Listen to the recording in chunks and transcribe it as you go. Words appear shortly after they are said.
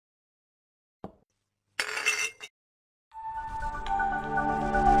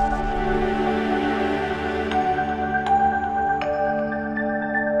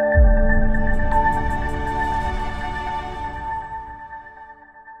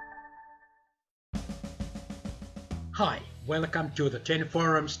Hi, welcome to the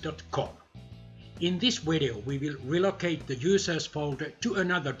 10forums.com. In this video we will relocate the users folder to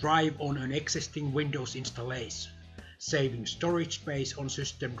another drive on an existing Windows installation, saving storage space on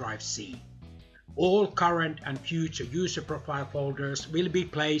system drive C. All current and future user profile folders will be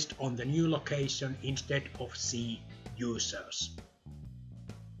placed on the new location instead of C users.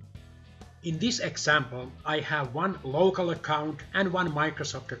 In this example, I have one local account and one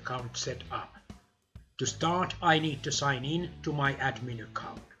Microsoft account set up. To start, I need to sign in to my admin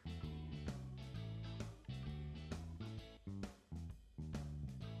account.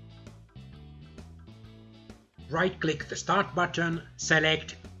 Right-click the Start button,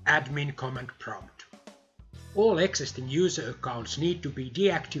 select Admin Command Prompt. All existing user accounts need to be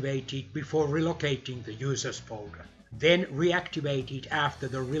deactivated before relocating the users folder, then reactivate it after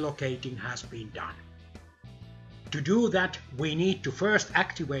the relocating has been done. To do that, we need to first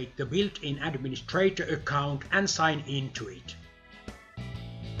activate the built-in administrator account and sign into it.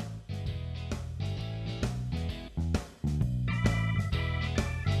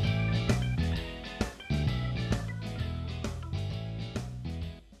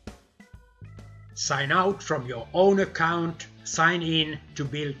 Sign out from your own account, sign in to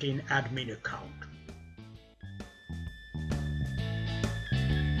built-in admin account.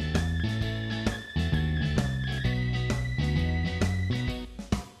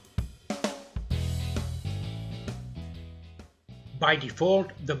 By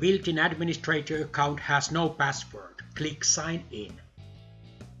default, the built-in administrator account has no password. Click Sign In.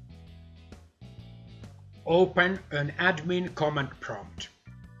 Open an admin command prompt.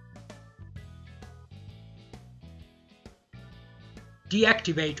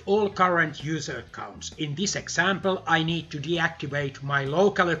 Deactivate all current user accounts. In this example, I need to deactivate my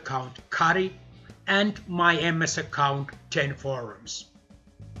local account Kari and my MS account 10forums.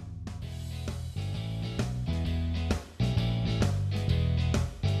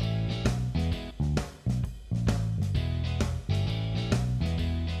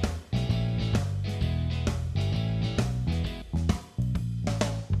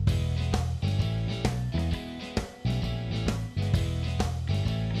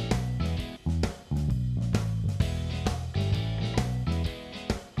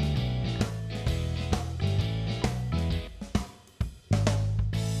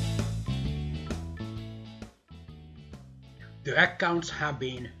 The accounts have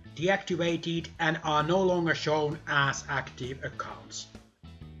been deactivated and are no longer shown as active accounts.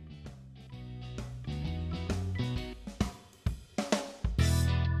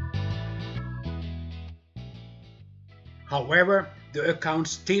 However, the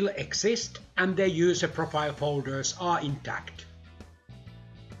accounts still exist and their user profile folders are intact.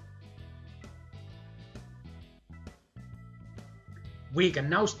 We can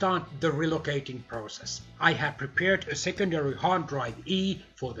now start the relocating process. I have prepared a secondary hard drive E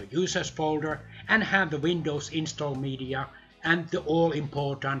for the users folder and have the Windows install media and the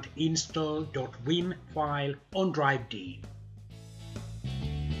all-important install.vim file on drive D.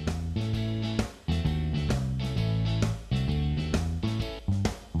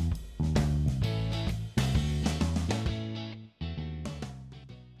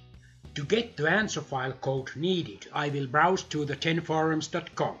 To get the answer file code needed, I will browse to the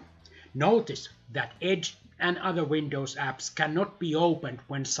 10forums.com. Notice that Edge and other Windows apps cannot be opened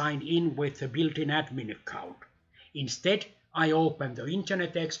when signed in with a built-in admin account. Instead, I open the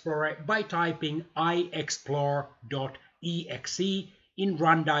Internet Explorer by typing iexplore.exe in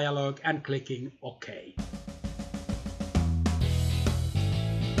Run dialog and clicking OK.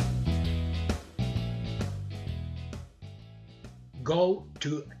 Go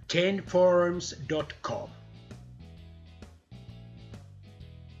to 10forums.com.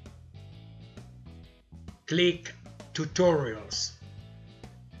 Click Tutorials.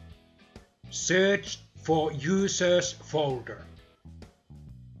 Search for Users folder.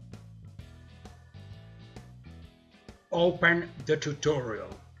 Open the tutorial.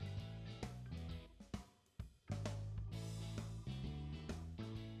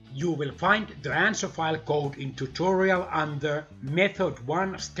 You will find the answer file code in tutorial under Method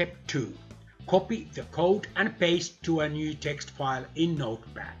 1 Step 2. Copy the code and paste to a new text file in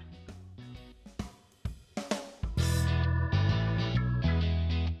Notepad.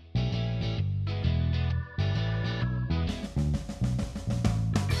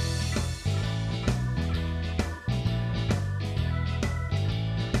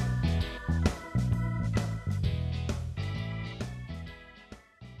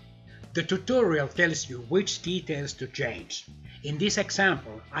 The tutorial tells you which details to change. In this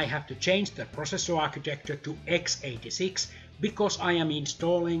example, I have to change the processor architecture to x86 because I am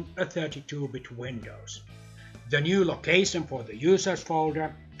installing a 32-bit Windows. the new location for the users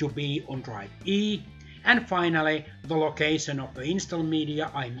folder to be on drive E, and finally the location of the install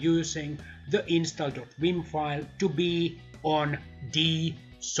media I'm using, the install.vim file, to be on D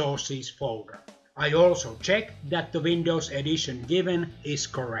sources folder. I also check that the Windows edition given is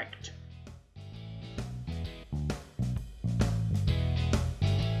correct.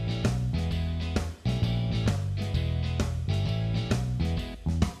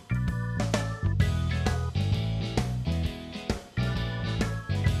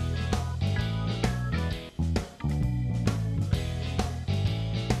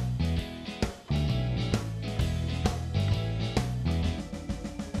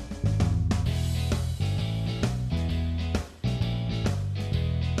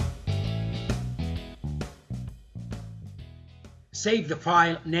 Save the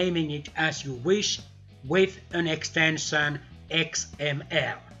file, naming it as you wish, with an extension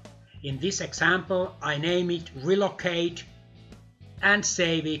XML. In this example, I name it Relocate and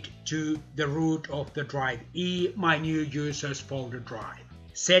save it to the root of the drive E, my new users folder drive.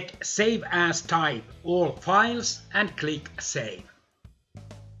 Set Save As type all files and click Save.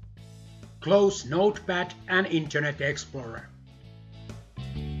 Close Notepad and Internet Explorer.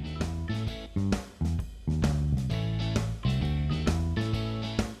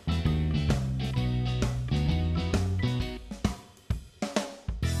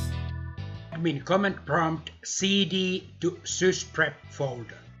 Admin command prompt cd to sysprep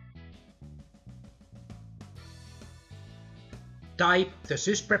folder. Type the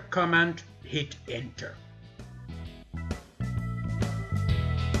sysprep command, hit enter.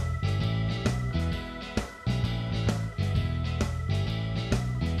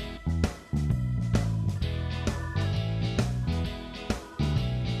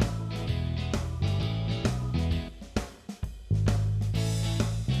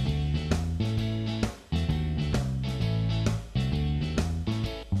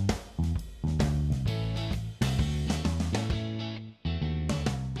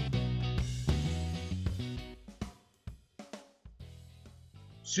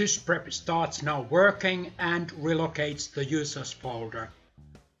 Sysprep starts now working and relocates the users folder.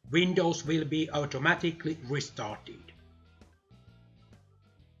 Windows will be automatically restarted.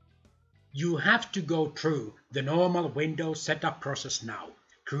 You have to go through the normal Windows setup process now,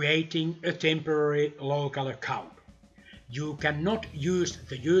 creating a temporary local account. You cannot use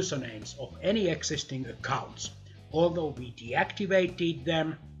the usernames of any existing accounts. Although we deactivated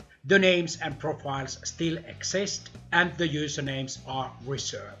them, the names and profiles still exist and the usernames are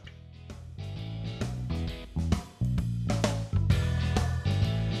reserved.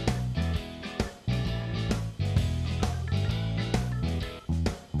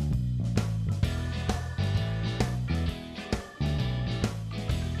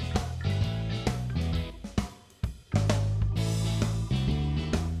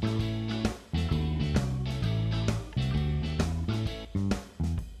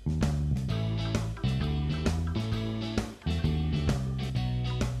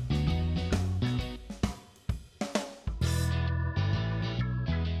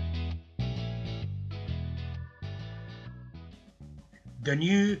 The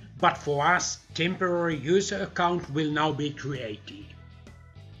new, but for us, temporary user account will now be created.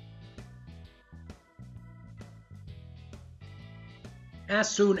 As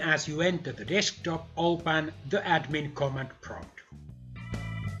soon as you enter the desktop, open the admin command prompt.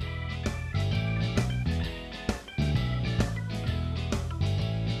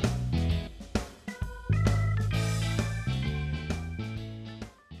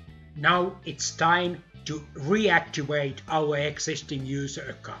 Now it's time to reactivate our existing user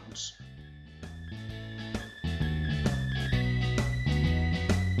accounts.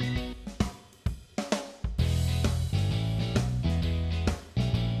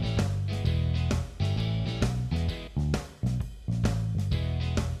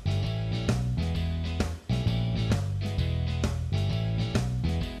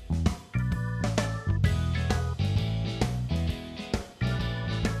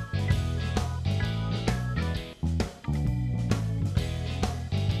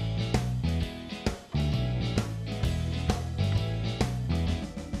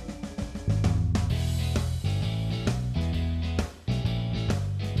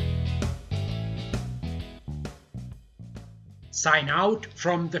 Sign out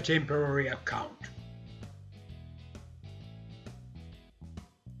from the temporary account.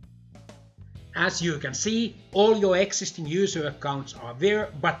 As you can see, all your existing user accounts are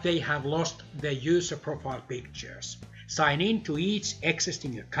there, but they have lost their user profile pictures. Sign in to each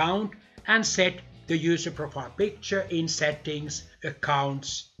existing account and set the user profile picture in Settings,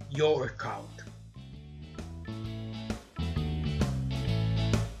 Accounts, Your account.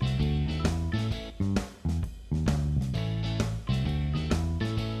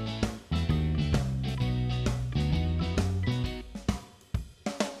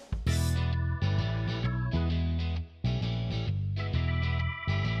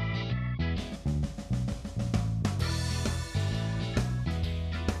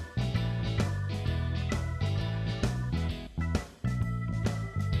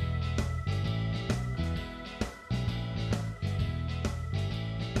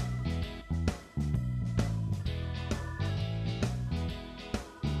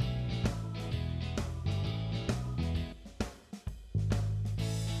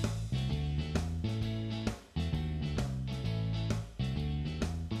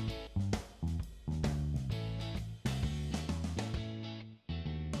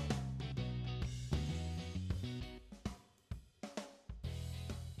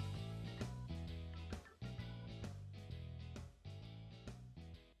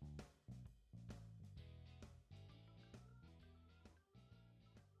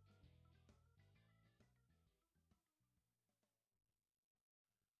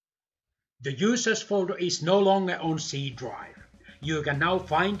 The users folder is no longer on C drive. You can now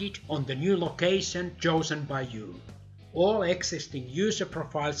find it on the new location chosen by you. All existing user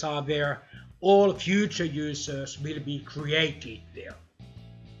profiles are there. All future users will be created there.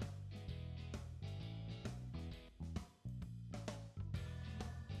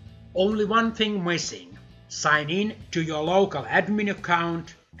 Only one thing missing. Sign in to your local admin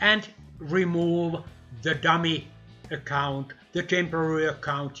account and remove the dummy account, the temporary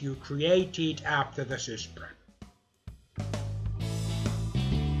account you created after the susprep.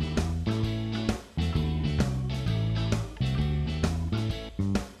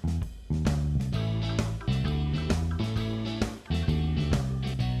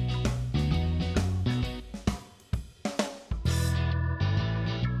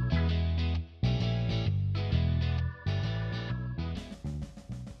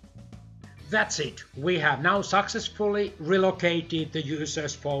 That's it. We have now successfully relocated the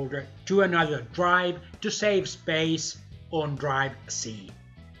users folder to another drive to save space on drive C.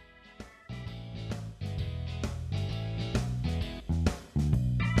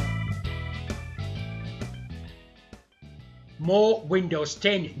 More Windows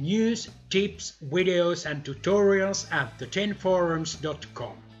 10 news, tips, videos and tutorials at the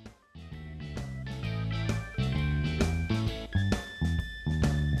 10forums.com.